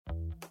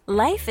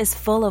Life is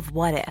full of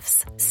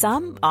what-ifs.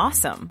 Some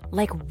awesome,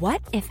 like what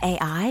if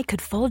AI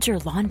could fold your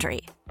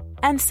laundry?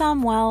 And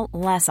some, well,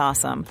 less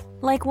awesome,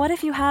 like what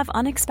if you have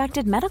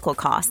unexpected medical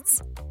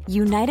costs?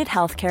 United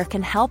Healthcare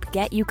can help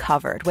get you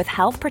covered with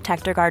Health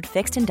Protector Guard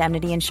fixed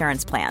indemnity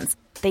insurance plans.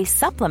 They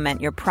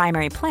supplement your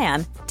primary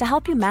plan to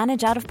help you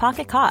manage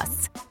out-of-pocket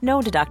costs.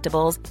 No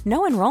deductibles,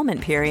 no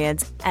enrollment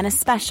periods, and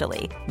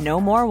especially no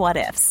more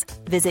what-ifs.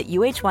 Visit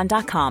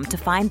uh1.com to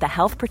find the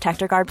Health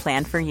Protector Guard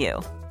plan for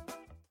you.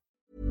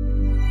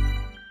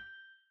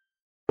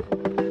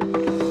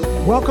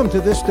 Welcome to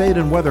This Date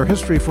in Weather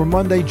History for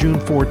Monday, June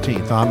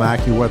 14th. I'm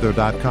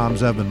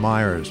AccuWeather.com's Evan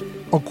Myers.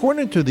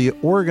 According to the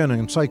Oregon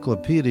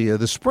Encyclopedia,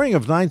 the spring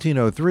of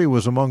 1903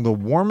 was among the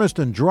warmest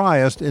and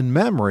driest in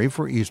memory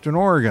for eastern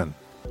Oregon.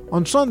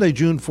 On Sunday,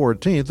 June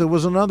 14th, it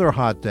was another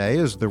hot day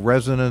as the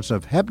residents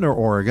of Heppner,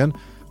 Oregon,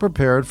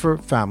 prepared for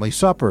family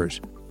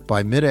suppers.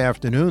 By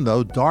mid-afternoon,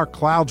 though, dark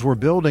clouds were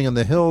building in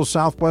the hills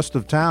southwest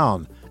of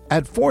town.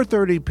 At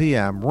 4:30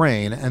 p.m.,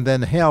 rain and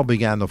then hail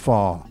began to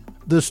fall.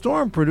 The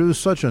storm produced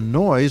such a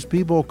noise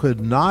people could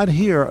not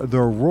hear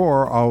the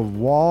roar of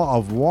wall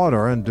of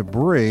water and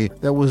debris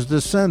that was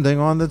descending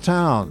on the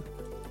town.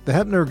 The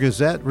Heppner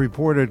Gazette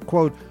reported,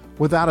 quote,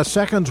 "Without a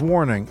second's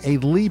warning, a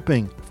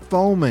leaping,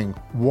 foaming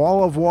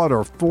wall of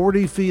water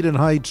 40 feet in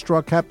height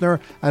struck Heppner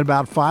at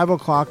about 5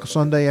 o'clock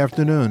Sunday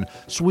afternoon,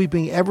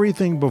 sweeping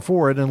everything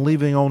before it and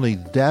leaving only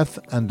death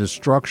and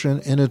destruction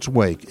in its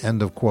wake,"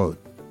 end of quote.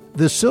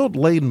 The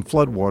silt-laden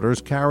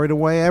floodwaters carried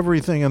away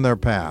everything in their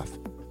path.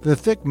 The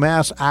thick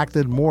mass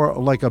acted more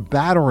like a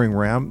battering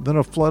ram than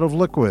a flood of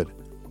liquid.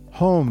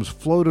 Homes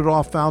floated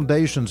off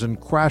foundations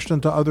and crashed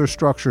into other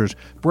structures,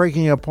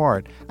 breaking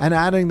apart and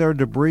adding their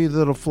debris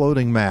to the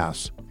floating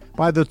mass.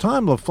 By the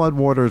time the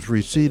floodwaters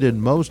receded,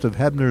 most of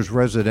Heppner's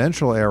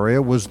residential area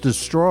was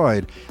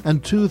destroyed,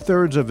 and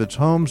 2/3 of its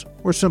homes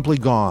were simply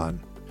gone.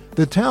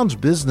 The town's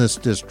business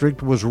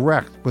district was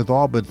wrecked, with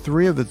all but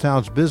 3 of the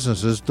town's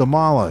businesses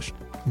demolished.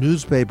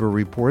 Newspaper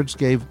reports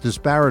gave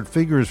disparate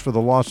figures for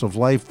the loss of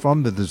life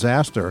from the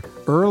disaster.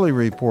 Early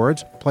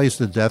reports placed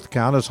the death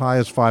count as high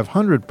as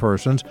 500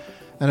 persons,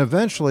 and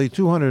eventually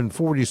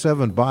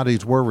 247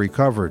 bodies were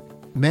recovered.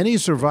 Many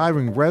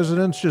surviving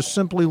residents just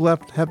simply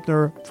left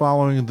Heppner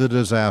following the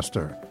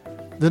disaster.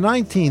 The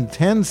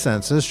 1910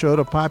 census showed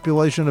a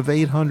population of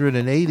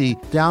 880,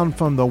 down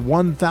from the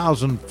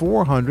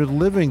 1,400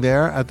 living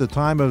there at the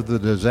time of the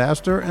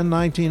disaster in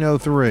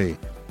 1903.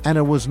 And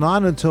it was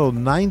not until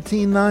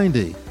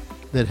 1990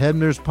 that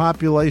Heppner's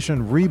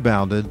population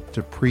rebounded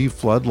to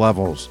pre-flood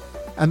levels.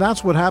 And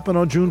that's what happened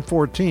on June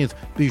 14th.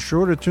 Be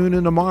sure to tune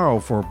in tomorrow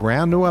for a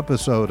brand new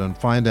episode and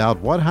find out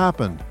what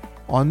happened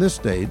on this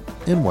date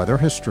in weather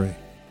history.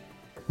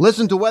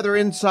 Listen to Weather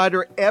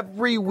Insider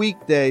every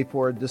weekday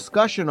for a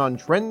discussion on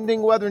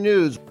trending weather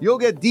news. You'll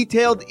get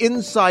detailed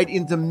insight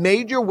into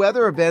major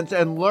weather events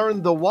and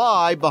learn the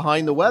why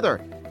behind the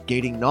weather,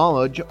 gaining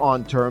knowledge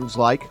on terms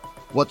like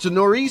what's a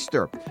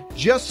nor'easter.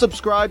 Just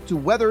subscribe to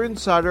Weather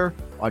Insider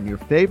on your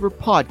favorite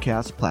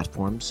podcast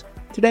platforms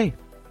today.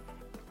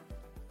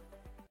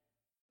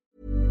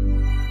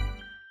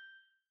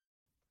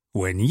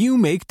 When you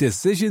make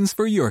decisions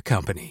for your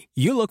company,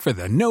 you look for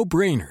the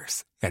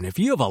no-brainers. And if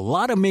you have a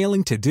lot of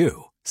mailing to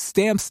do,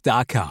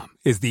 Stamps.com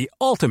is the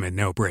ultimate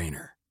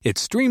no-brainer. It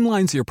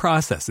streamlines your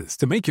processes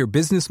to make your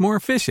business more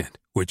efficient,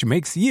 which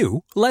makes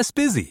you less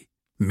busy.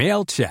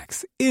 Mail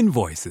checks,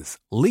 invoices,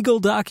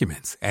 legal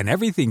documents, and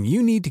everything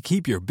you need to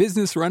keep your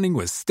business running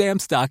with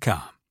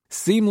Stamps.com.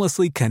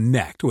 Seamlessly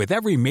connect with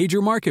every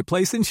major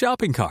marketplace and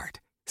shopping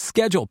cart.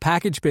 Schedule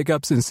package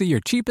pickups and see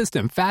your cheapest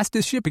and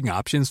fastest shipping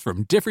options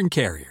from different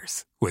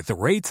carriers, with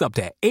rates up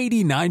to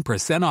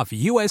 89% off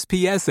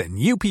USPS and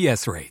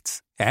UPS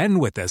rates.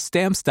 And with the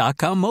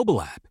Stamps.com mobile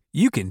app,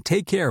 you can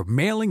take care of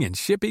mailing and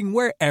shipping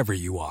wherever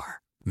you are.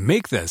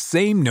 Make the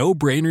same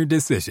no-brainer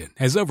decision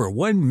as over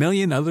 1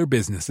 million other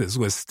businesses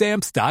with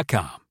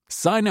Stamps.com.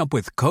 Sign up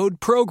with code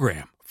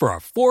PROGRAM for a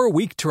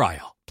 4-week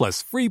trial,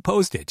 plus free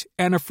postage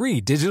and a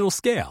free digital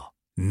scale.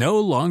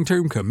 No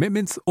long-term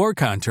commitments or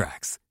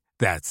contracts.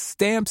 That's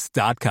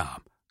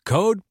Stamps.com.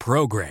 Code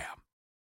PROGRAM.